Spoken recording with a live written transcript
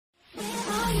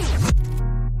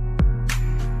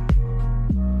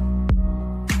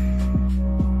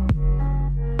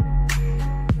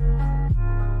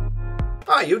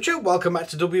Hi YouTube, welcome back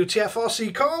to Wtf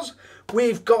Rc Cars.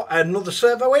 We've got another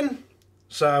servo in,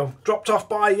 so dropped off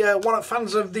by one of the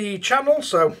fans of the channel,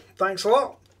 so thanks a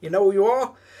lot, you know who you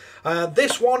are.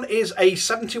 This one is a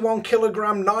 71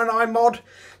 kilogram 9i mod,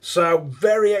 so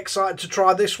very excited to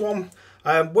try this one.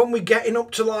 When we're getting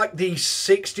up to like the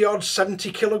 60 odd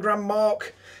 70 kilogram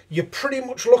mark, you're pretty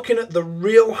much looking at the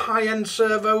real high-end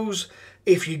servos.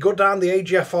 If you go down the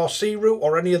Wtf Rc route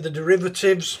or any of the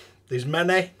derivatives, there's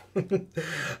many.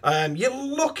 You're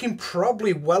looking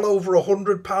probably well over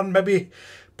 £100, maybe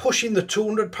pushing the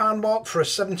 £200 mark for a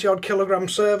 70 odd kilogram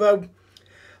servo.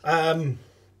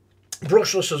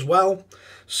 Brushless as well.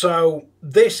 So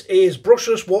this is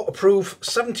brushless, waterproof,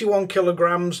 71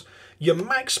 kilograms. Your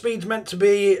max speed's meant to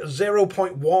be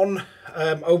 0.1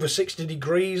 over 60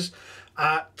 degrees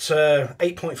at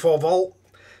 8.4 volt.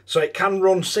 So it can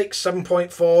run 6,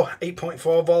 7.4,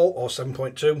 8.4 volt or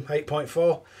 7.2,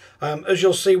 8.4. As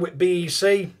you'll see with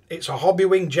BEC, it's a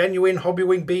Hobbywing, genuine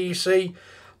Hobbywing BEC.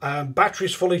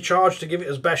 Battery's fully charged to give it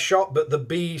its best shot, but the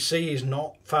BEC is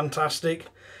not fantastic.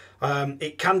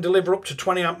 It can deliver up to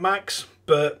 20 amp max,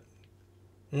 but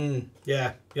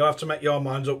yeah, you'll have to make your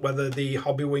minds up whether the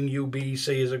Hobbywing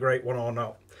UBEC is a great one or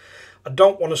not. I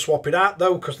don't want to swap it out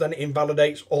though, because then it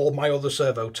invalidates all my other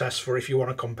servo tests for if you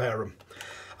want to compare them.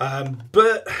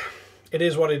 But it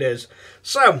is what it is.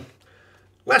 So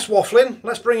less waffling,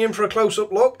 let's bring in for a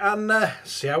close-up look and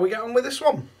see how we get on with this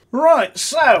one. Right,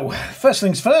 so first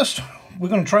things first, we're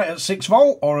going to try it at 6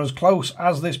 volt or as close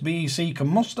as this BEC can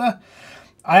muster.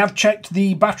 I have checked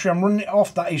the battery I'm running it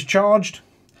off, that is charged,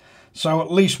 so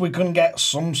at least we can get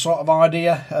some sort of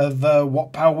idea of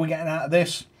what power we're getting out of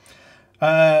this.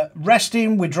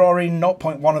 Resting, we're drawing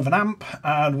 0.1 of an amp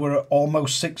and we're at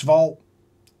almost 6 volt.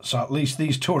 So at least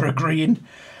these two are agreeing.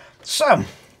 So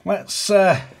let's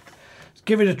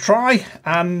give it a try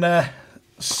and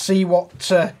see what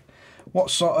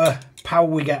sort of power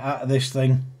we get out of this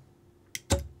thing.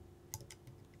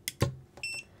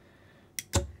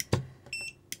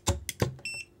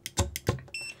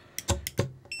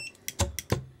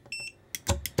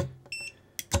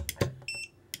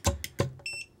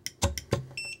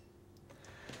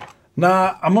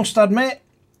 Now I must admit,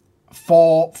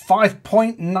 for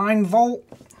 5.9 volt,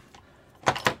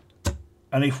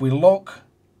 and if we look,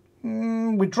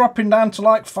 we're dropping down to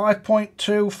like 5.2,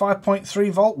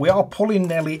 5.3 volt. We are pulling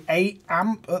nearly 8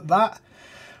 amp at that.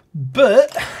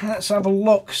 But let's have a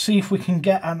look, see if we can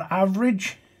get an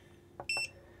average.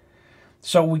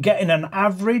 So we're getting an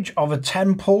average of a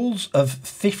 10 pulls of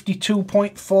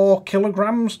 52.4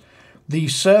 kilograms. The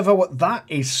servo at that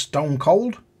is stone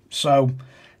cold. So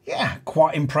yeah,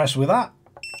 quite impressed with that.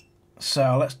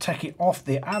 So let's take it off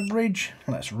the average,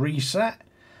 let's reset,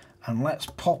 and let's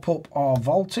pop up our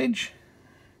voltage.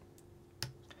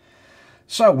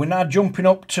 So we're now jumping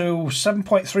up to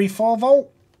 7.34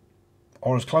 volt,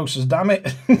 or as close as damn it,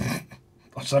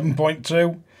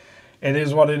 7.2. It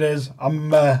is what it is.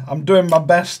 I'm doing my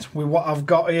best with what I've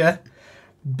got here,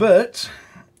 but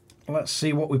let's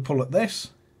see what we pull at this.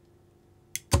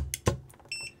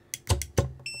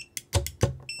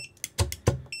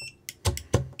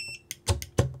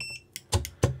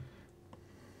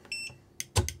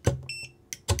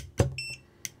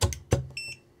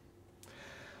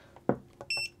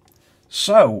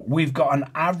 So we've got an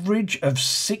average of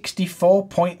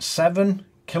 64.7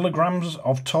 kilograms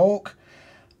of torque,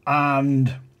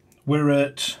 and we're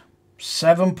at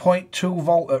 7.2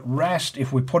 volt at rest.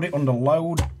 If we put it under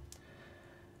load,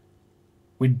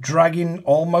 we're dragging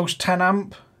almost 10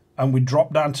 amp and we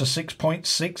drop down to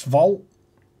 6.6 volt.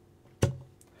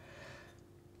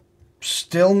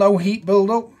 Still no heat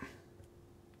build-up,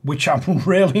 which I'm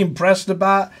really impressed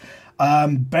about.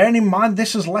 Bearing in mind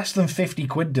this is less than 50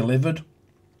 quid delivered.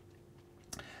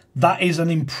 That is an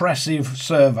impressive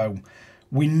servo.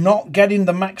 We're not getting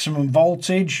the maximum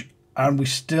voltage and we're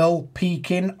still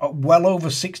peaking at well over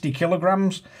 60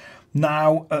 kilograms.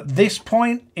 Now at this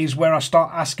point is where I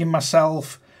start asking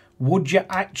myself, would you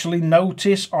actually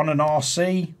notice on an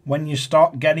RC when you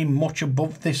start getting much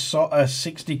above this sort of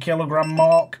 60 kilogram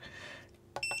mark?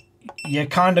 You're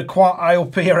kind of quite high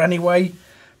up here anyway,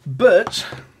 but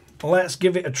let's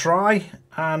give it a try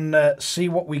and see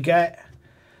what we get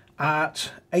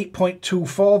at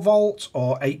 8.24 volts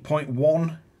or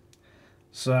 8.1.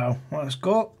 So let's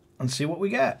go and see what we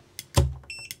get.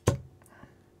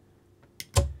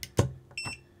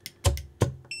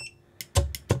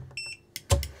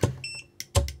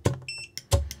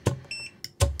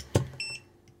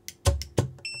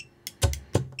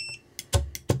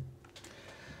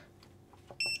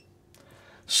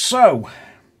 So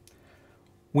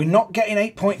we're not getting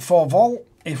 8.4 volt.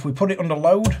 If we put it under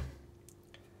load,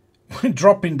 we're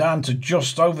dropping down to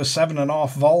just over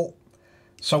 7.5 volt.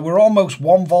 So we're almost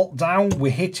 1 volt down.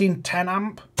 We're hitting 10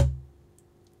 amp.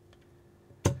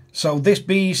 So this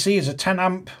BEC is a 10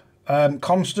 amp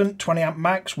constant, 20 amp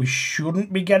max. We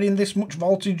shouldn't be getting this much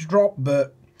voltage drop,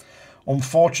 but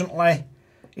unfortunately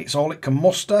it's all it can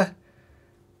muster.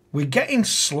 We're getting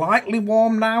slightly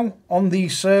warm now on the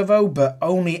servo, but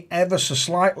only ever so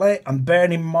slightly. And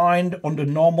bearing in mind, under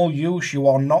normal use, you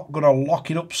are not going to lock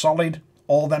it up solid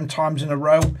all them times in a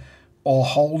row or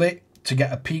hold it to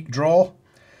get a peak draw.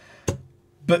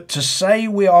 But to say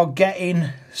we are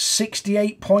getting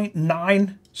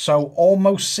 68.9, so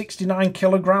almost 69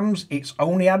 kilograms, it's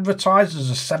only advertised as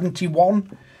a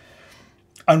 71,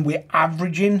 and we're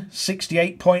averaging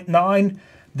 68.9.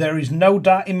 There is no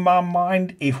doubt in my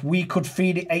mind, if we could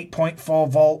feed it 8.4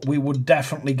 volt, we would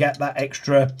definitely get that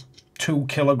extra 2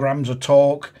 kilograms of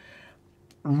torque.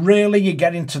 Really, you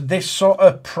get into this sort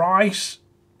of price,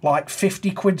 like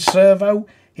 50 quid servo,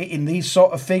 hitting these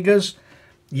sort of figures.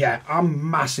 Yeah, I'm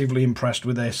massively impressed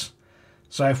with this.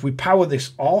 So if we power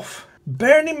this off,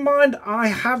 bearing in mind I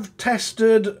have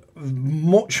tested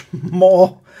much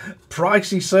more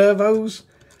pricey servos.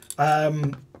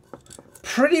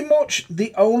 Pretty much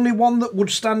the only one that would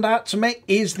stand out to me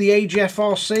is the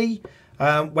Wtf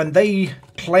Rc. When they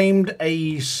claimed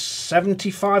a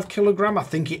 75 kilogram, I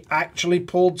think it actually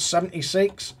pulled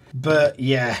 76. But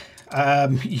yeah,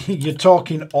 you're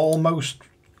talking almost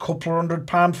a couple of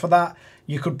 £100 for that.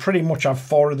 You could pretty much have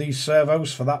 4 of these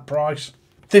servos for that price.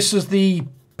 This is the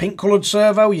pink coloured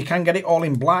servo. You can get it all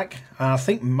in black. I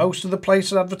think most of the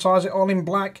places advertise it all in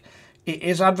black. It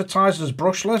is advertised as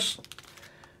brushless.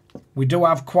 We do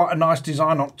have quite a nice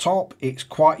design on top. It's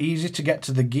quite easy to get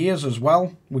to the gears as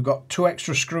well. We've got 2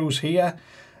 extra screws here.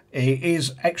 It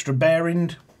is extra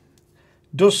bearing.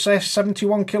 Does say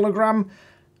 71 kilogram.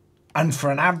 And for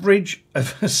an average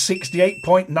of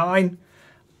 68.9,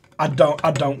 I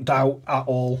don't doubt at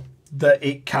all that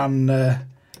it can,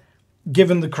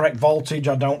 given the correct voltage,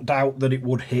 I don't doubt that it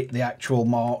would hit the actual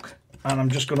mark. And I'm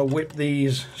just going to whip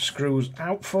these screws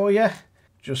out for you,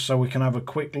 just so we can have a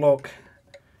quick look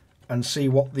and see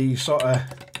what the sort of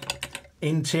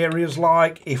interior's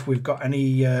like, if we've got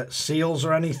any seals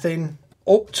or anything.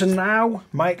 Up to now,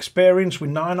 my experience with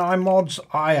 9i mods,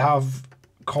 I have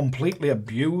completely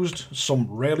abused some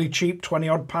really cheap 20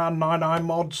 odd pound 9i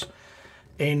mods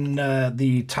in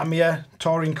the Tamiya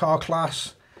touring car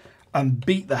class and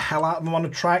beat the hell out of them on a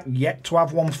track, yet to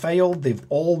have one failed. They've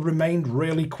all remained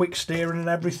really quick steering and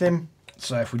everything.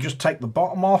 So if we just take the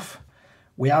bottom off,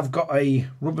 we have got a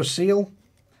rubber seal.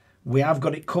 We have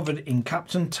got it covered in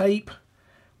Captain tape.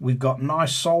 We've got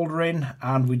nice soldering,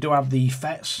 and we do have the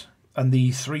FETs and the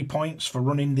 3 points for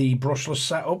running the brushless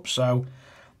setup. So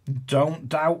don't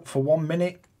doubt for 1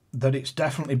 minute that it's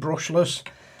definitely brushless.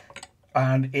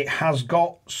 And it has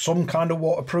got some kind of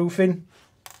waterproofing,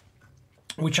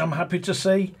 which I'm happy to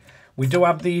see. We do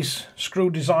have these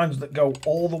screw designs that go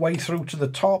all the way through to the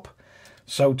top.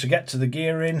 So to get to the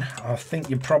gearing, I think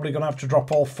you're probably going to have to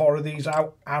drop all 4 of these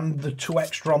out and the 2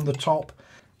 extra on the top.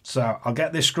 So I'll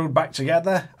get this screwed back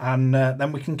together, and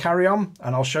then we can carry on,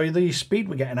 and I'll show you the speed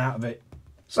we're getting out of it.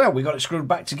 So we got it screwed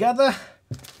back together.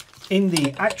 In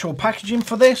the actual packaging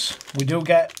for this, we do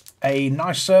get a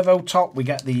nice servo top. We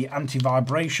get the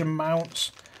anti-vibration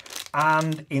mounts,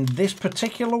 and in this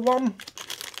particular one,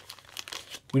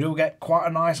 we do get quite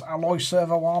a nice alloy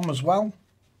servo arm as well.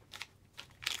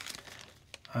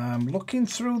 Looking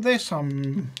through this,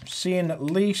 I'm seeing at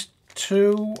least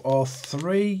 2 or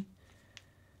 3.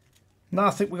 No, I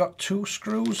think we got 2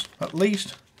 screws at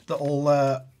least that'll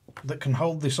that can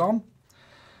hold this on.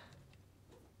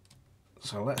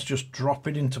 So let's just drop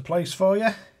it into place for you.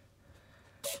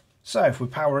 So if we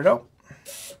power it up,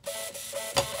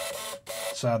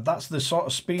 so that's the sort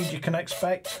of speed you can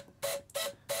expect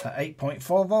at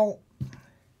 8.4 volt.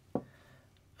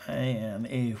 And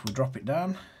if we drop it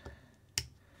down,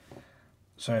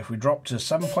 so if we drop to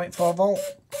 7.4 volt,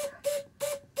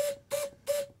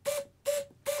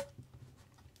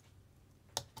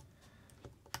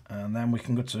 and then we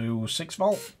can go to 6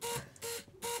 volt.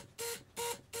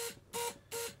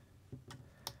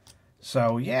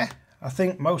 So yeah, I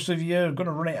think most of you are going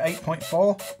to run it at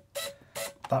 8.4.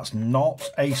 That's not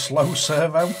a slow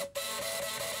servo.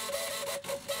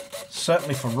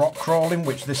 Certainly for rock crawling,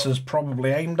 which this is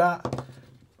probably aimed at,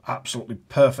 absolutely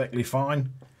perfectly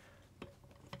fine.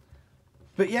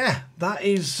 But yeah, that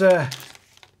is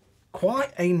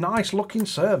quite a nice looking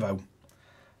servo.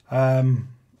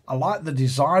 I like the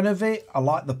design of it, I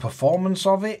like the performance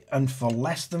of it, and for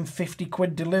less than 50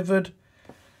 quid delivered,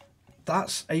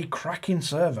 that's a cracking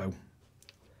servo.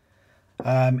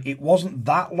 It wasn't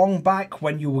that long back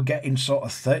when you were getting sort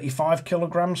of 35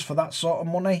 kilograms for that sort of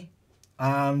money.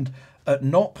 And at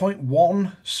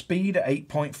 0.1 speed at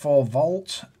 8.4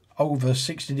 volts over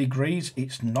 60 degrees,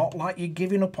 it's not like you're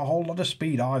giving up a whole lot of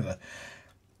speed either.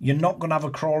 You're not going to have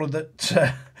a crawler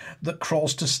that that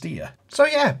crawls to steer. So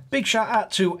yeah, big shout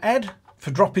out to Ed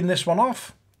for dropping this one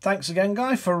off. Thanks again,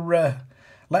 guy, for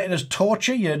letting us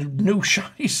torture your new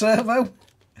shiny servo.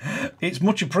 It's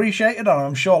much appreciated, and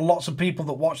I'm sure lots of people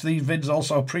that watch these vids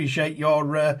also appreciate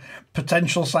your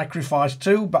potential sacrifice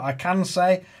too. But I can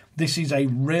say this is a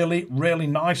really, really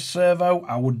nice servo.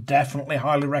 I would definitely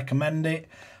highly recommend it.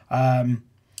 And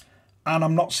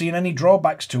I'm not seeing any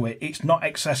drawbacks to it. It's not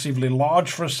excessively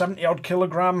large for a 70 odd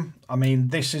kilogram. I mean,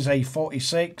 this is a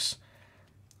 46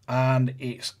 and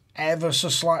it's ever so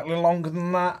slightly longer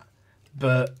than that,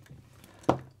 but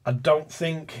I don't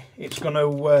think it's going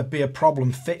to be a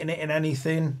problem fitting it in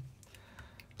anything.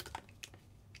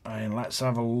 And let's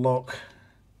have a look.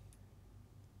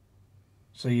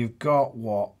 So you've got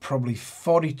what, probably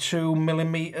 42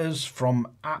 millimeters from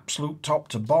absolute top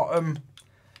to bottom.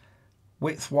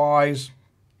 Width wise,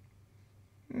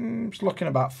 it's looking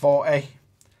about 40.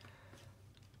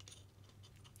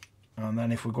 And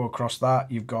then if we go across that,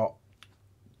 you've got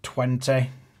 20.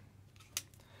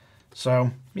 So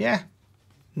yeah,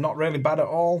 not really bad at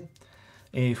all.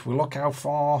 If we look how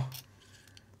far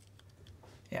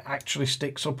it actually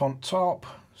sticks up on top,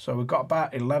 so we've got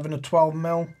about 11 or 12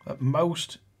 mil at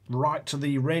most right to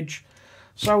the ridge.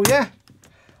 So yeah,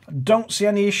 don't see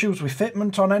any issues with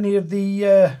fitment on any of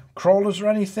the crawlers or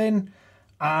anything,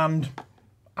 and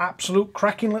absolute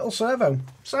cracking little servo.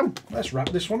 So let's wrap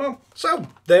this one up. So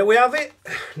there we have it,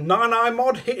 9i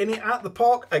mod hitting it out the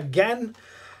park again.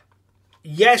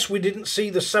 Yes, we didn't see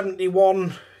the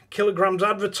 71 kilograms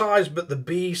advertised, but the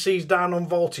BEC's down on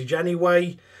voltage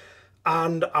anyway,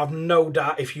 and I've no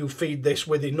doubt if you feed this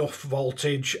with enough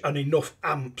voltage and enough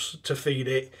amps to feed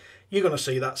it, you're going to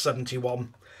see that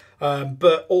 71.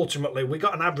 But ultimately, we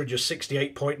got an average of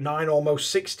 68.9,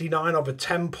 almost 69 over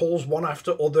 10 pulls, one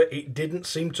after other. It didn't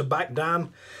seem to back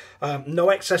down. No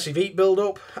excessive heat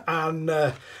build-up,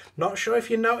 and not sure if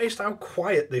you noticed how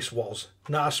quiet this was.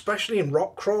 Now, especially in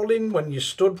rock crawling, when you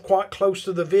stood quite close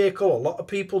to the vehicle, a lot of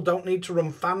people don't need to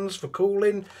run fans for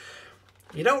cooling.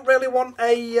 You don't really want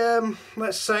a,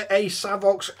 let's say, a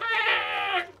Savox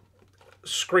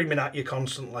screaming at you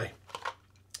constantly.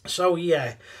 So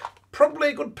yeah, probably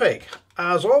a good pick.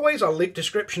 As always, I'll leave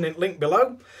description in link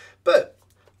below. But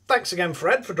thanks again for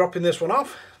Ed for dropping this one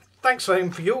off. Thanks for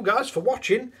you guys for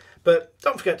watching. But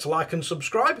don't forget to like and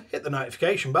subscribe, hit the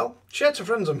notification bell, share to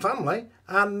friends and family,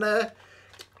 and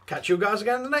catch you guys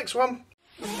again in the next one.